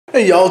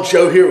Hey y'all,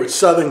 Joe here with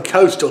Southern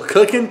Coastal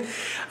Cooking.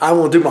 I'm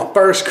going to do my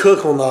first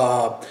cook on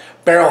the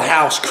Barrel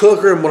House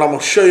cooker, and what I'm going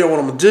to show you what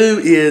I'm going to do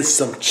is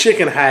some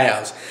chicken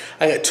halves.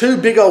 I got two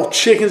big old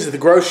chickens at the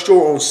grocery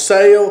store on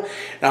sale,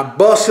 and I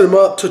busted them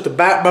up, took the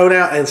backbone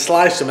out, and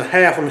sliced them in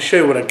half. I'm going to show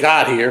you what I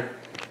got here.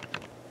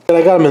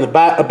 I got them in the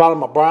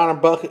bottom of my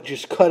briner bucket,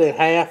 just cut in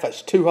half.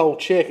 That's two whole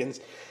chickens.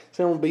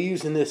 So I'm going to be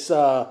using this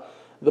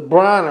the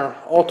briner,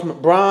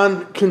 ultimate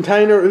brine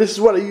container. This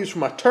is what I used for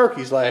my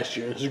turkeys last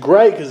year. It's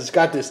great because it's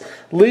got this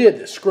lid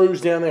that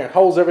screws down there and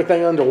holds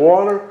everything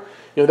underwater.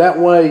 You know, that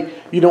way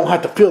you don't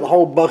have to fill the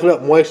whole bucket up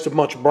and waste a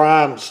bunch of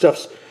brine and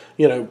stuff's,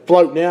 you know,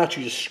 floating out.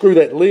 You just screw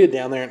that lid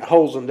down there and it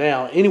holds them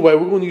down. Anyway,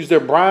 we're going to use their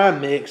brine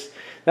mix.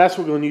 That's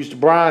what we're going to use to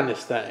brine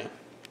this thing.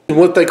 And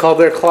what they call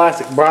their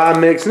classic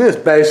brine mix, and it's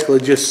basically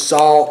just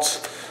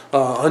salt,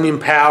 onion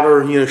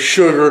powder, you know,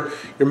 sugar,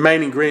 your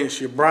main ingredients,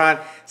 your brine.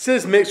 It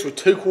says mixed with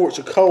 2 quarts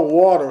of cold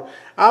water.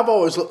 I've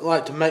always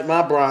liked to make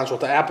my brines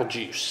with the apple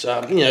juice.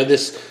 You know,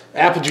 this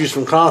apple juice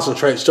from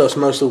concentrate stuff's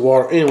mostly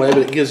water anyway, but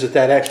it gives it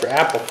that extra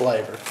apple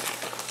flavor.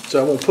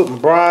 So I'm going to put my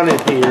brine in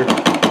here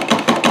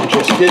and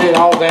just get it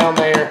all down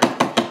there.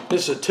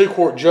 This is a 2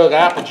 quart jug of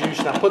apple juice,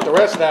 and I put the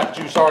rest of the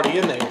apple juice already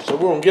in there. So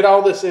we're going to get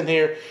all this in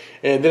here,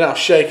 and then I'll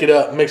shake it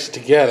up and mix it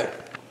together.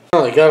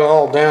 I got it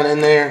all down in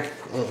there.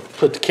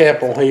 Put the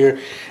cap on here.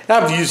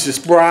 I've used this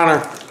briner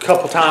a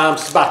couple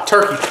times. It's by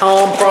Turkey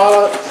Tom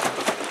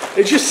products.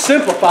 It just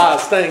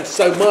simplifies things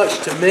so much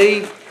to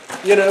me.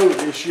 You know,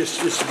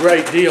 it's a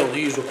great deal to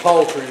use with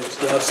poultry and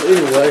stuff. So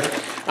anyway,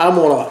 I'm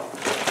gonna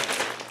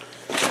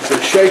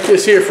shake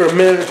this here for a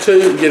minute or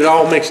two and get it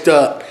all mixed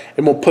up,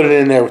 and we'll put it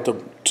in there with the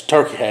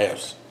turkey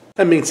halves.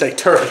 I mean, say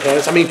turkey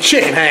halves. I mean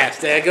chicken halves.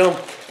 Daggum.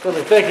 I've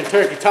been thinking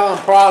Turkey Tom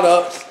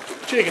products,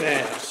 chicken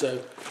halves.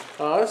 So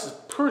this is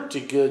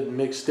pretty good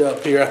mixed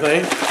up here, I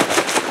think.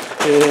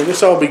 And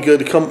this all be good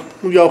to come.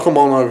 Y'all come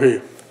on over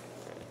here.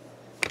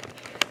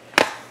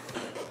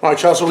 All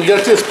right, y'all. So we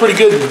got this pretty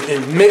good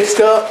and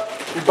mixed up.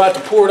 We're about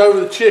to pour it over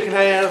the chicken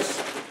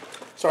halves.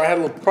 Sorry, I had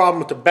a little problem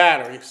with the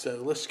battery.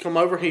 So let's come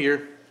over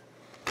here,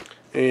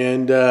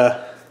 and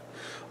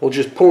we'll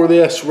just pour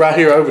this right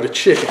here over the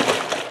chicken.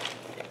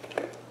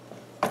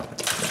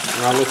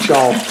 And I'll let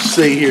y'all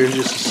see here in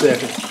just a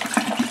second.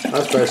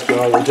 That's basically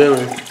all we're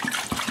doing.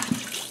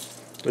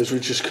 Is we're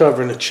just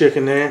covering the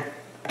chicken there.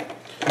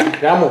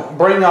 Now I'm gonna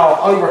bring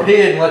y'all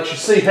overhead and let you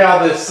see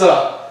how this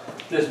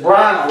this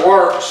briner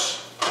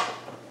works.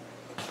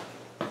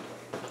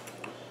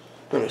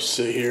 Let me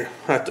see here.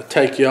 I have to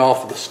take you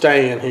off of the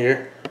stand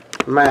here.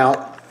 Mount.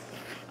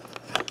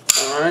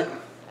 All right.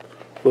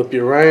 Flip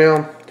you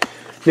around.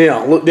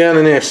 Now look down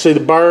in there. See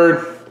the bird?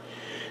 And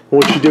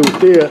what you do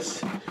with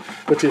this?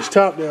 Put this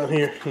top down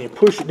here and you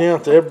push it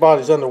down till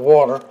everybody's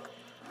underwater.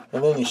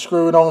 And then you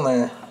screw it on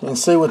there. And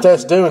see what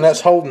that's doing?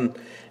 That's holding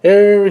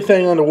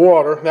everything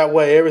underwater. That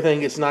way everything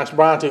gets nice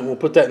brine to it. And we'll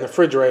put that in the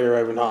refrigerator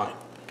overnight.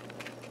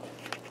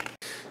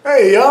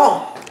 Hey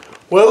y'all.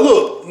 Well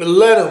look,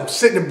 let them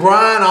sit in the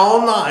brine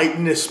all night.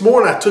 And this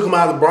morning I took them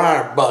out of the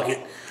briner bucket.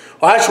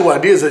 Well actually what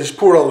I did is I just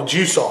poured all the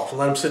juice off and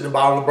let them sit in the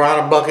bottom of the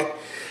briner bucket.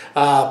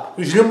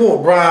 We was going to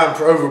want brine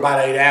for over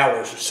about 8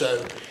 hours or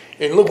so.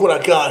 And look what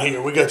I got here.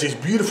 We got these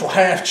beautiful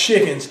half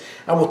chickens.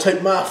 I'm going to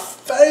take my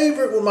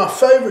favorite, one of my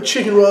favorite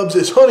chicken rubs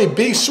is Honey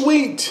Bee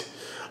Sweet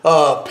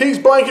Peas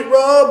Blanket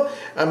Rub.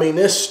 I mean,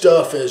 this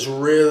stuff is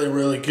really,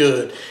 really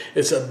good.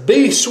 It's a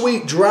Bee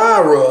Sweet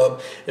dry rub.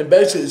 And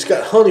basically, it's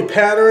got honey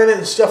powder in it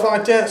and stuff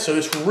like that. So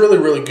it's really,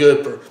 really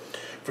good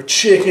for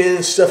chicken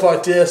and stuff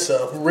like this,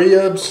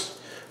 ribs.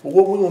 But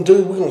what we're going to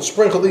do, we're going to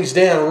sprinkle these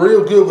down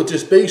real good with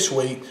this Bee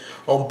Sweet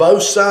on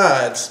both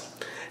sides.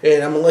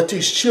 And I'm gonna let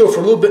these chill for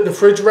a little bit in the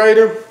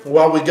refrigerator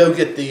while we go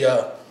get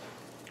the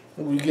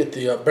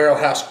Barrel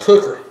House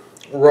cooker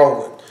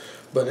rolling.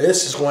 But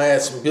this is gonna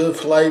add some good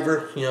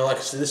flavor. You know, like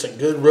I said, this is a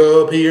good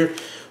rub here.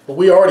 But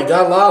we already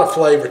got a lot of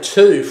flavor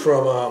too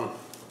from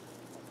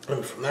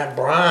that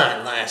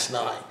brine last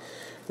night.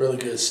 Really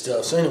good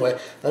stuff. So anyway,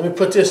 let me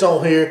put this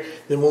on here.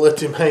 Then we'll let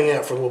them hang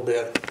out for a little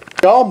bit.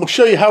 Y'all, I'm gonna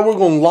show you how we're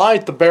gonna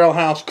light the Barrel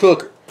House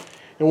cooker.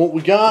 And what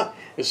we got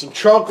is some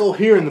charcoal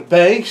here in the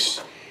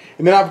base.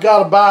 And then I've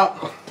got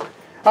about,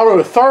 I wrote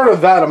a third of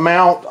that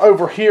amount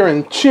over here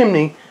in the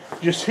chimney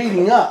just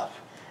heating up.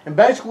 And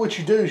basically what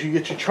you do is you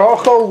get your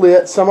charcoal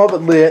lit, some of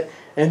it lit,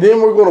 and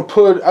then we're going to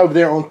put it over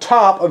there on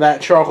top of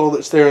that charcoal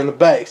that's there in the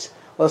base.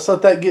 Let's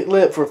let that get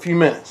lit for a few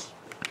minutes.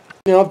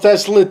 You know, if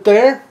that's lit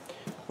there,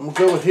 I'm going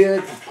to go ahead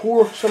and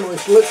pour some of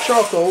this lit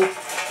charcoal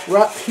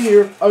right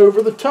here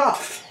over the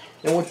top.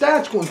 And what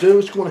that's going to do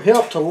is going to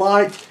help to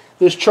light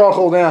this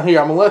charcoal down here.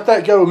 I'm going to let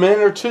that go a minute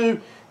or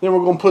two, then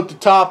we're going to put the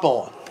top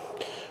on.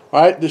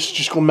 Alright, this is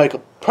just going to make a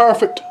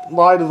perfect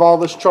light of all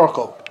this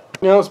charcoal.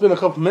 Now it's been a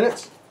couple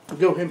minutes. We'll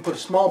go ahead and put a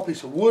small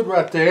piece of wood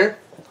right there.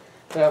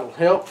 That'll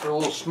help for a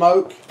little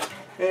smoke.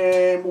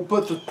 And we'll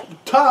put the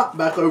top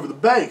back over the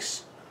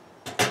base.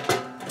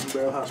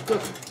 Barrel House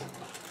cooker.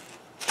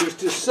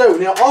 Just as so.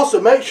 Now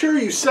also make sure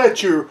you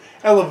set your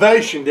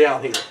elevation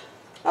down here.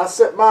 I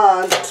set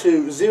mine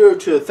to 0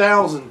 to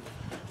 1,000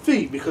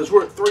 feet because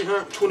we're at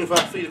 325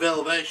 feet of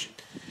elevation.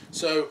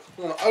 So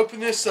I'm going to open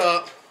this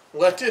up,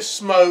 let this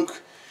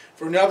smoke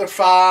for another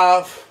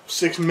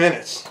 5-6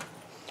 minutes.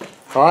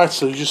 Alright,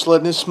 so just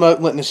letting this smoke,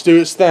 letting this do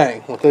its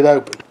thing with it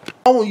open.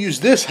 I'm going to use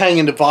this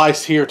hanging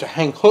device here to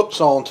hang hooks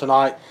on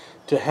tonight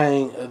to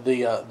hang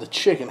the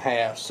chicken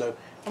halves. So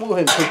I'm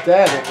going to go ahead and put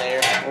that in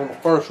there on the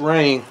first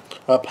ring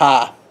up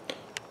high.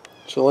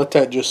 So let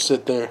that just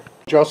sit there.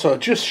 Also,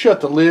 just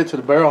shut the lid to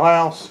the barrel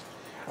house.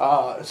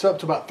 It's up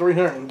to about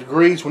 300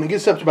 degrees. When it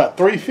gets up to about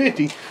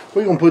 350,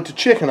 we're going to put the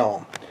chicken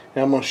on.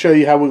 And I'm going to show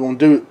you how we're going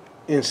to do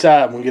it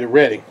inside when we get it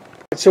ready.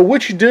 So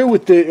what you do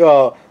with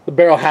the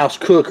barrel house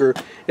cooker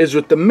is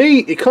with the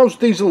meat, it comes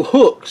with these little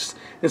hooks.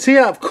 And see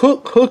how I've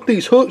hooked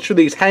these hooks or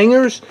these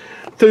hangers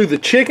through the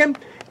chicken?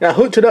 And I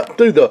hooked it up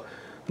through the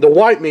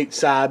white meat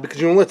side because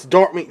you want to let the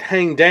dark meat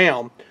hang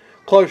down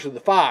closer to the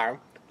fire.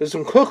 It's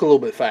going to cook a little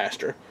bit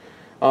faster.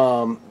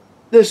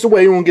 This is the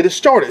way you want to get it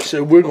started.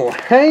 So we're going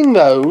to hang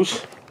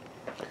those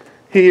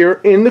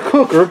here in the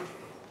cooker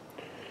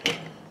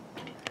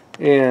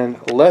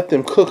and let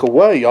them cook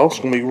away, y'all. It's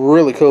going to be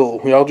really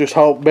cool. Y'all just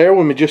bear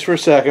with me just for a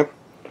second.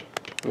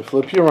 Let me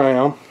flip you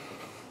around.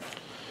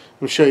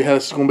 Let me show you how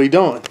this is going to be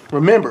done.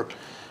 Remember,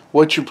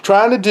 what you're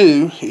trying to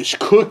do is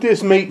cook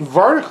this meat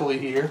vertically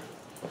here,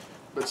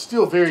 but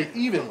still very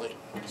evenly.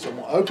 So I'm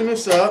going to open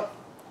this up,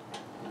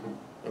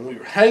 and we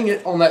hang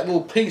it on that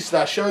little piece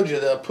that I showed you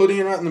that I put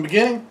in right in the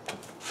beginning.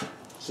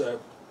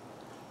 So,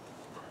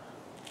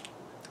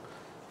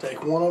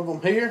 take one of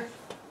them here,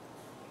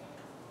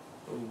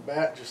 move it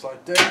back just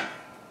like that,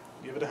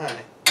 give it a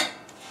hang.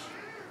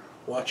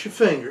 Watch your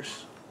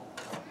fingers.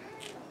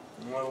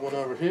 Another one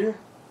over here,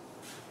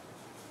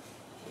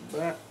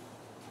 back,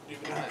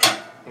 give it a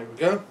hang. There we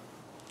go.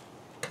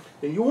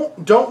 And you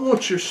don't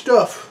want your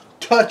stuff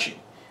touching.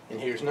 And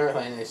here's another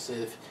thing they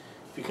said, if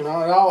you can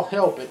at all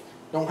help it,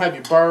 don't have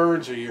your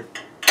birds or your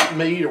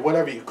meat or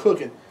whatever you're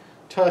cooking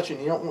touching.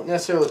 You don't want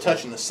necessarily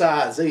touching the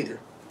sides either.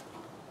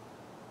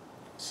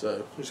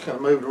 So just kind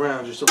of move it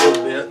around just a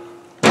little bit.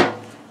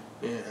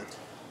 And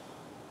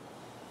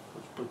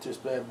let's put this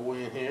bad boy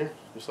in here,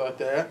 just like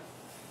that.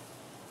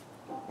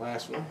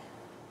 Last one.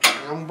 And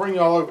I'm going to bring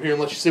y'all over here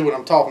and let you see what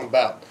I'm talking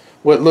about,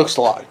 what it looks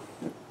like.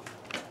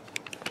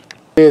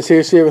 Here,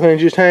 see everything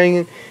just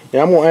hanging?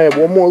 And I'm going to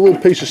add one more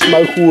little piece of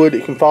smoke wood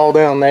that can fall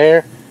down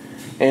there.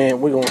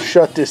 And we're going to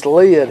shut this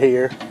lid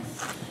here.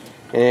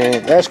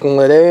 And that's going to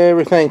let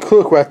everything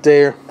cook right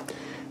there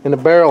in the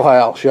barrel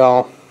house,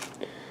 y'all.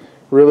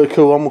 Really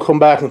cool. I'm going to come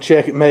back and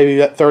check it maybe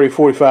about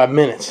 30-45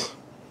 minutes.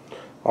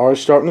 Already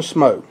starting to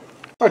smoke.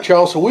 Alright,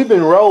 y'all, so we've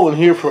been rolling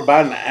here for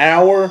about an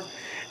hour.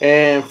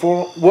 And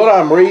for what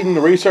I'm reading,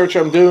 the research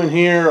I'm doing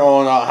here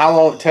on how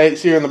long it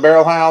takes here in the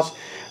barrel house,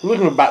 I'm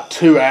looking at about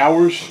 2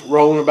 hours,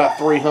 rolling about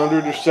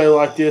 300 or so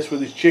like this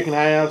with these chicken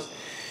halves.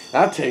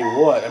 And I tell you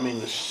what, I mean,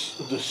 the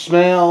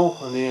smell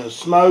and the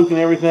smoke and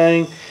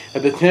everything,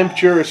 and the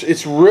temperature, this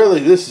is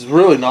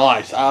really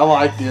nice. I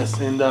like this.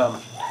 And,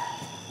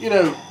 you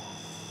know,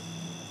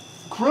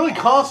 really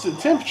constant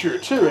temperature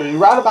too. I mean,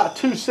 right about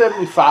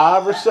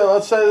 275 or so,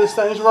 I'd say this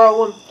thing's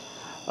rolling.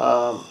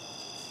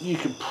 You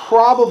could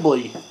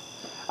probably,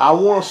 I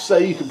want to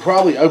say you could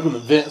probably open the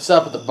vents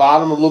up at the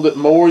bottom a little bit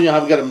more. You know,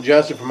 I've got them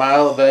adjusted for my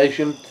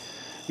elevation.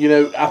 You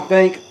know, I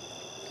think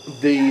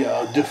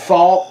the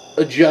default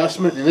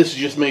adjustment, and this is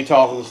just me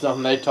talking, it's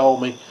nothing they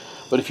told me,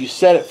 but if you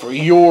set it for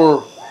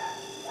your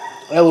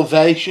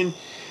elevation,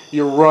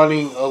 you're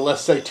running,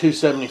 let's say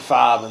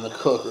 275 in the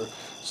cooker.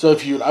 So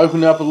if you would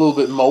open up a little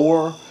bit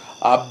more,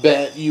 I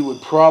bet you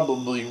would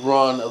probably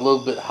run a little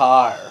bit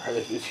higher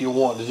if you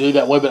want to do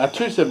that way. But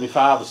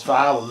 275 is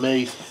fine with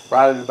me,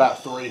 right at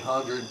about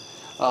 300.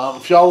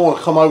 If y'all want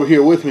to come over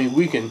here with me,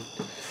 we can.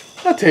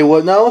 I'll tell you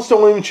what, no, let's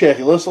don't even check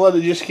it. Let's let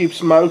it just keep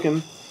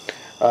smoking.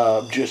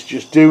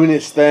 Just doing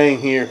its thing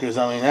here, because,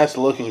 I mean, that's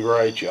looking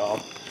great, y'all.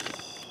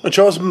 But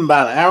y'all, it's been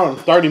about an hour and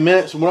 30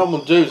 minutes, and what I'm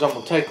going to do is I'm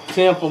going to take the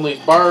temp on these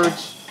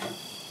birds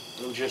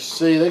and just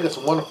see. They got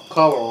some wonderful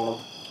color on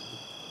them.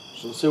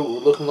 So let's see what we're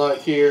looking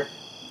like here.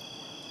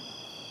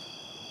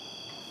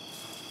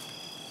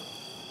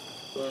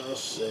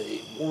 Let's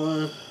see,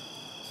 about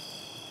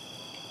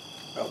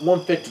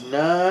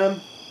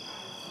 159.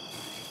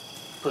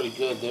 Pretty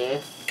good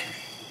there.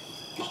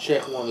 Just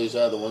check one of these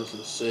other ones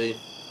and see.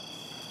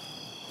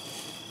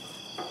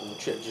 I'm going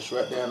to check just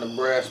right down the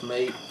breast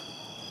meat.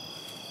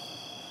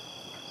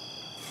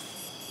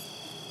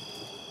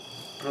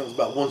 That was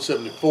about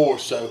 174,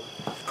 so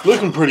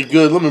looking pretty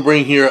good. Let me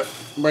bring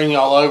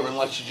y'all over and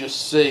let you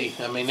just see.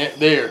 I mean,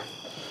 they're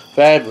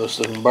fabulous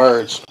looking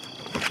birds.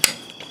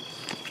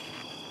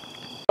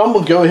 I'm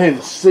going to go ahead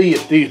and see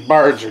if these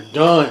birds are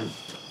done.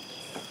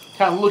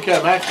 Kind of look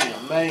at them. Actually,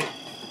 I may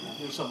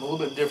do something a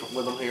little bit different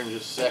with them here in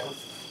just a second.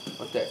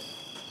 Let that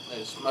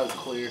smoke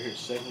clear here in a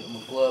second. Get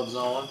my gloves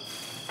on.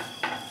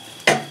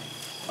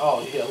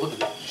 Oh yeah, look at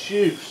the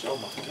juice. Oh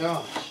my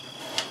gosh.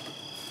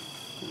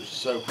 It's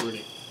so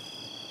pretty.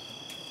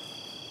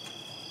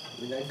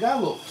 I mean, they've got a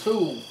little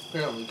tool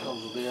apparently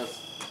comes with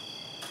this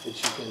that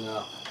you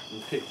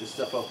can pick this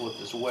stuff up with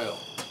as well.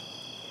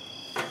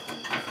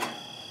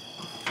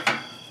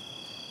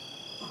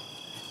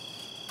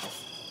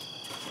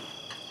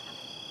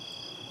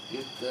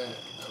 Get that.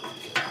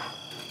 Okay.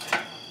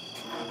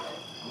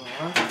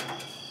 Alright.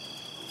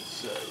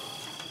 So,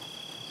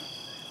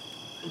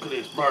 look at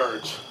these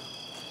birds.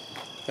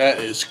 That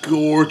is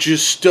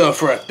gorgeous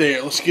stuff right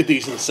there. Let's get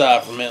these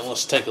inside for a minute.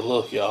 Let's take a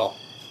look, y'all.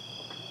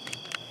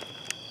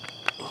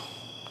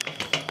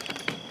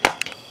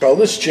 Oh,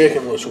 this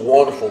chicken was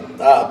wonderful.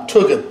 I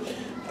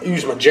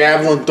used my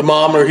Javelin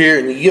thermometer here,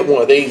 and you get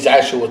one of these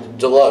actually with the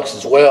deluxe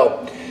as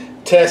well.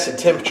 Tested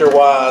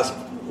temperature-wise,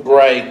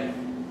 great.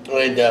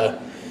 And man,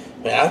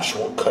 I just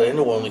want to cut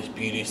into one of these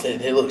beauties.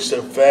 They look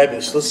so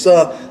fabulous.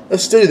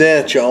 Let's do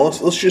that, y'all.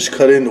 Let's just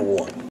cut into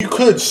one. You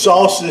could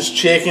sauce this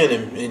chicken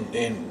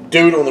and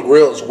do it on the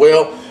grill as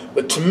well.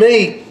 But to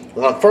me,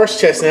 when I'm first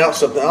testing out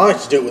something, I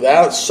like to do it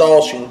without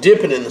sauce. You can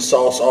dip it in the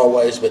sauce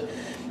always, but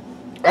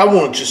I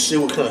want to just see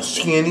what kind of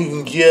skin you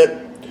can get.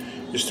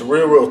 Just a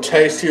real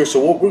taste here. So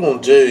what we're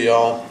going to do,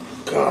 y'all,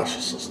 gosh,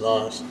 this is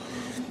nice.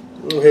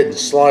 Go ahead and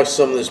slice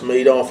some of this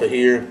meat off of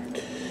here.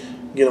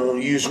 Again, I'm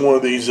going to use one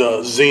of these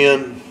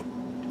Zen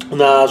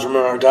knives.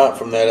 Remember I got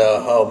from that,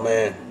 oh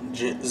man,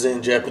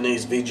 Zen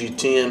Japanese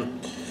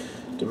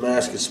VG10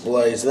 Damascus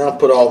blades. And I'll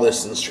put all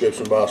this in the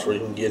description box where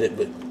you can get it.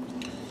 But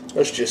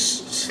let's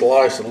just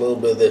slice a little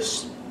bit of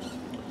this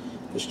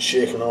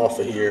chicken off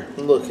of here.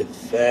 Look at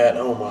that.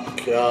 Oh my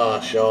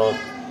gosh, y'all.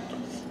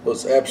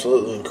 Looks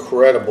absolutely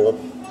incredible.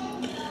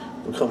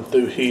 We'll come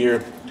through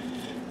here.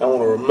 I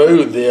want to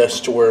remove this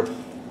to where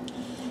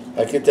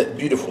I get that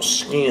beautiful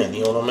skin,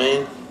 you know what I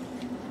mean?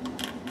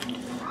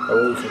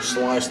 Or we can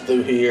slice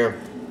through here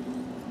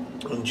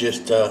and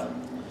just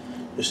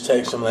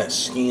take some of that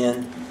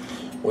skin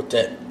with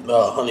that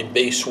honey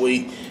bee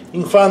sweet.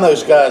 You can find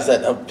those guys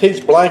that Pig's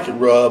Blanket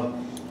Rub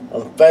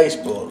on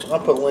Facebook. I'll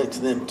put a link to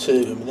them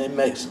too. I mean, they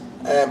make some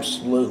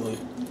absolutely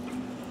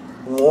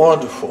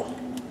wonderful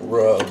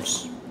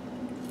rubs.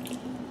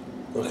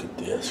 Look at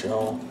this,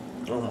 y'all.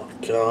 Oh my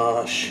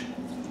gosh.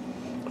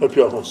 Hope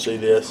y'all can see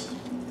this.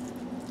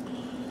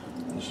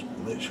 Just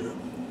make sure.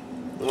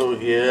 Oh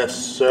yes,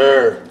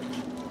 sir.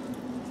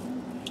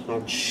 How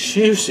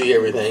juicy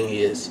everything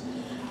is.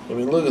 I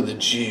mean, look at the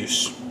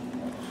juice.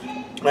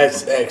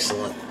 That's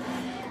excellent.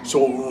 So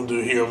what we're going to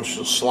do here, I'm just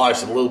going to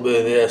slice a little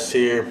bit of this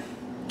here.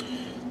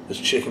 This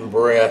chicken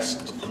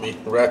breast. I mean,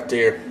 right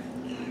there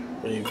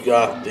where you've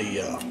got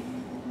the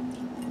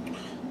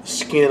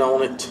skin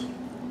on it.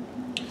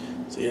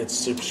 See, it's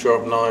a super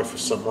sharp knife or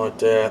something like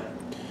that.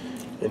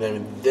 And I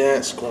mean,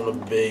 that's going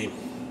to be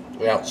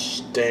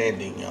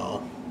outstanding,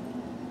 y'all.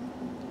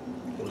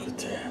 Look at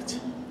that.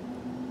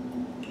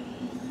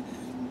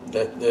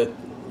 That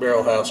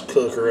Barrel House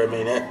cooker, I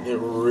mean, it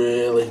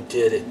really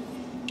did it.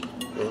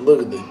 I mean,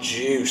 look at the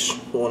juice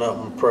going out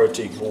on the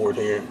protein board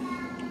here.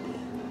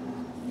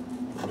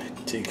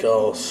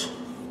 T-calls.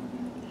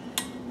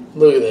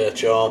 Look at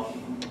that, y'all.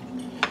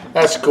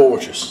 That's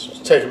gorgeous.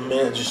 Let's take a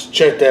minute, just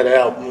check that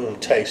out, and we're going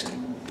to taste it.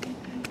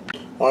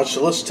 Alright,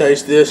 so let's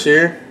taste this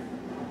here.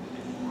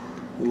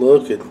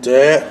 Look at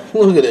that.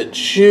 Look at the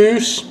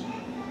juice.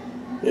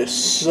 Yes,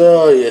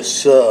 sir. Yes,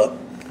 sir.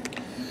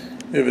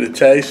 Give it a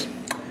taste.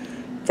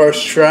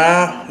 First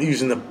try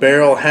using the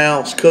Barrel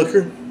House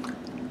cooker.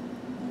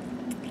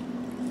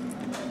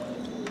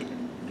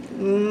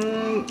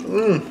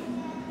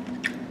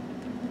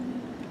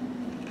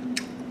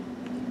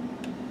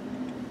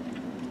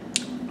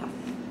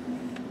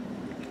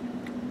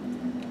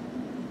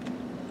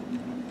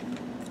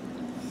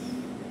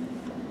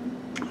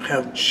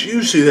 How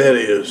juicy that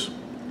is.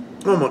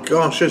 Oh my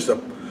gosh, just a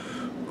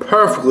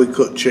perfectly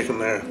cooked chicken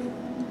there.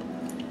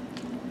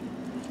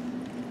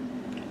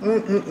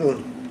 I'm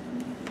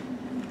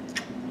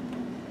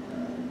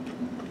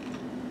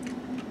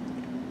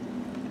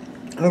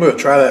going to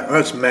try that.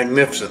 That's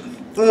magnificent.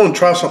 I'm going to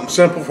try something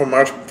simple for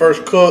my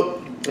first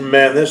cook.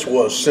 Man, this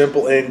was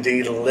simple and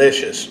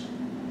delicious.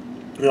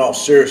 No,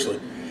 seriously.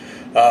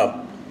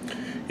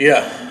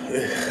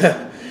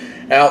 Yeah.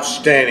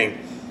 Outstanding.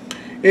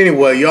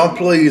 Anyway, y'all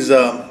please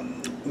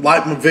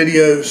like my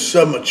videos,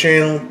 sub my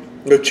channel.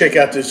 Go check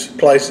out this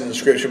place in the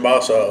description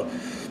box.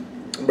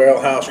 Barrel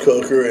House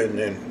cooker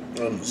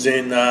and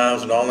Zen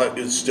knives and all that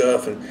good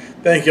stuff. And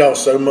thank y'all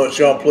so much.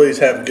 Y'all please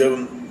have a good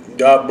one.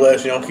 God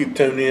bless. Y'all keep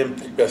tuning in.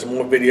 Got some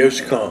more videos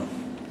to come.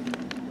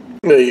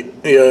 Yeah,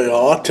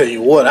 y'all, I'll tell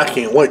you what. I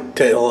can't wait to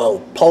tell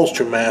old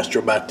upholstery master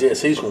about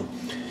this. He's going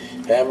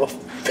to have a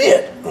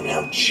fit on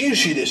how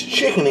juicy this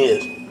chicken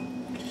is.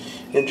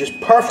 And just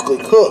perfectly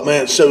cooked,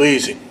 man. It's so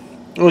easy.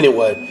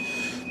 Anyway,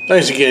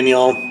 thanks again,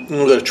 y'all. I'm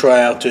going to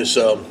try out this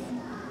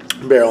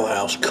Barrel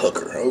House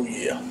cooker. Oh,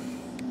 yeah.